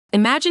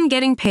Imagine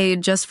getting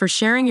paid just for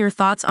sharing your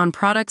thoughts on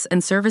products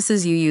and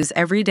services you use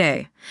every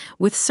day.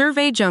 With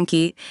Survey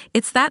Junkie,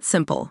 it's that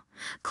simple.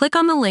 Click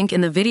on the link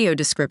in the video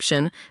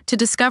description to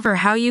discover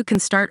how you can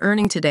start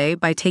earning today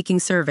by taking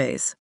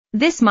surveys.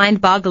 This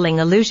mind-boggling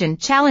illusion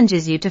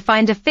challenges you to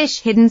find a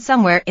fish hidden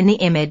somewhere in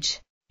the image.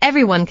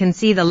 Everyone can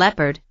see the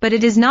leopard, but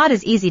it is not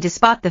as easy to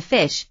spot the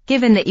fish,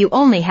 given that you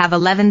only have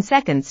 11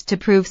 seconds to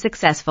prove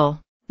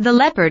successful. The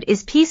leopard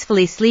is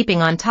peacefully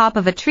sleeping on top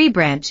of a tree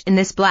branch in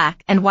this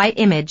black and white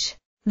image.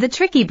 The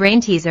tricky brain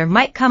teaser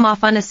might come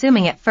off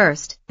unassuming at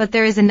first, but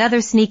there is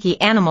another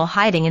sneaky animal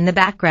hiding in the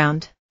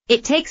background.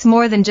 It takes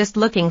more than just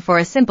looking for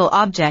a simple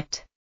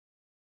object.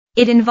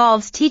 It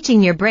involves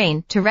teaching your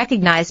brain to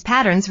recognize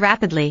patterns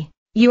rapidly.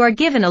 You are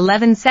given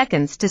 11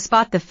 seconds to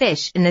spot the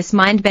fish in this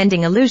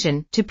mind-bending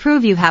illusion to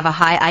prove you have a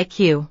high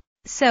IQ.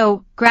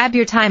 So, grab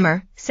your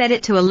timer, set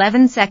it to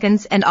 11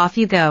 seconds and off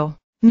you go.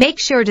 Make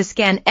sure to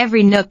scan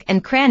every nook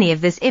and cranny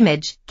of this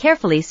image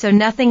carefully so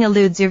nothing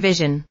eludes your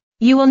vision.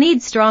 You will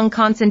need strong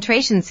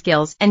concentration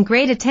skills and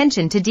great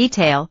attention to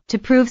detail to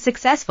prove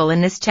successful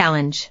in this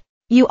challenge.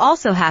 You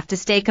also have to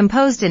stay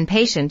composed and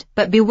patient,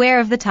 but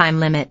beware of the time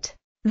limit.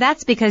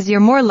 That's because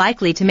you're more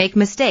likely to make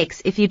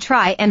mistakes if you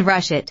try and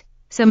rush it,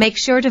 so make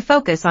sure to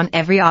focus on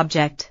every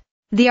object.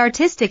 The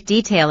artistic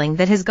detailing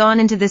that has gone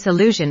into this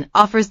illusion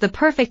offers the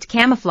perfect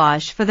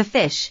camouflage for the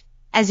fish,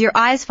 as your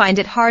eyes find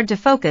it hard to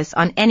focus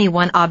on any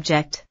one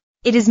object.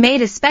 It is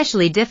made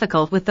especially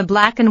difficult with the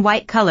black and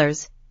white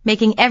colors,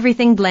 making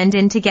everything blend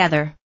in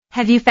together.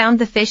 Have you found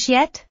the fish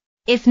yet?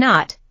 If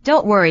not,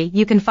 don't worry,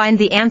 you can find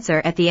the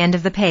answer at the end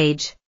of the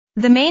page.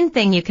 The main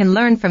thing you can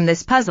learn from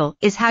this puzzle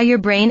is how your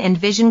brain and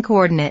vision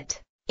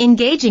coordinate.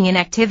 Engaging in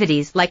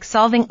activities like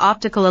solving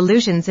optical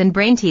illusions and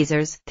brain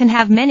teasers can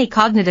have many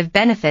cognitive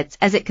benefits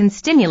as it can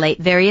stimulate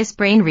various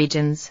brain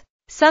regions.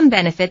 Some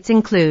benefits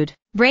include: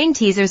 brain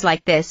teasers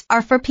like this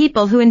are for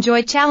people who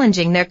enjoy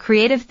challenging their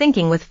creative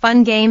thinking with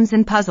fun games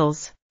and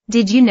puzzles.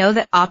 Did you know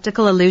that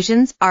optical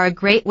illusions are a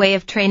great way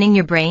of training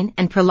your brain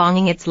and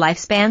prolonging its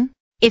lifespan?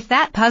 If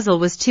that puzzle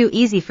was too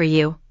easy for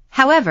you,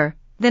 however,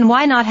 then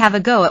why not have a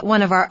go at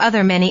one of our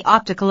other many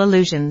optical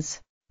illusions?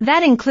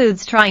 That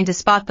includes trying to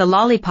spot the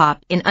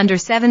lollipop in under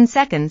 7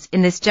 seconds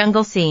in this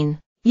jungle scene.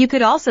 You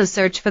could also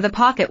search for the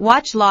pocket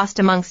watch lost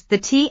amongst the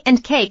tea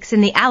and cakes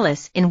in the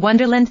Alice in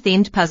Wonderland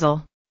themed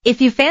puzzle.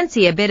 If you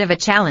fancy a bit of a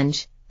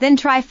challenge, then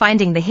try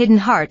finding the hidden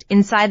heart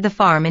inside the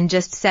farm in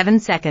just 7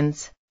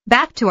 seconds.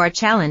 Back to our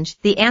challenge,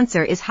 the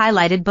answer is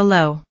highlighted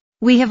below.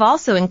 We have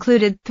also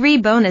included 3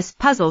 bonus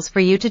puzzles for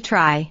you to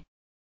try.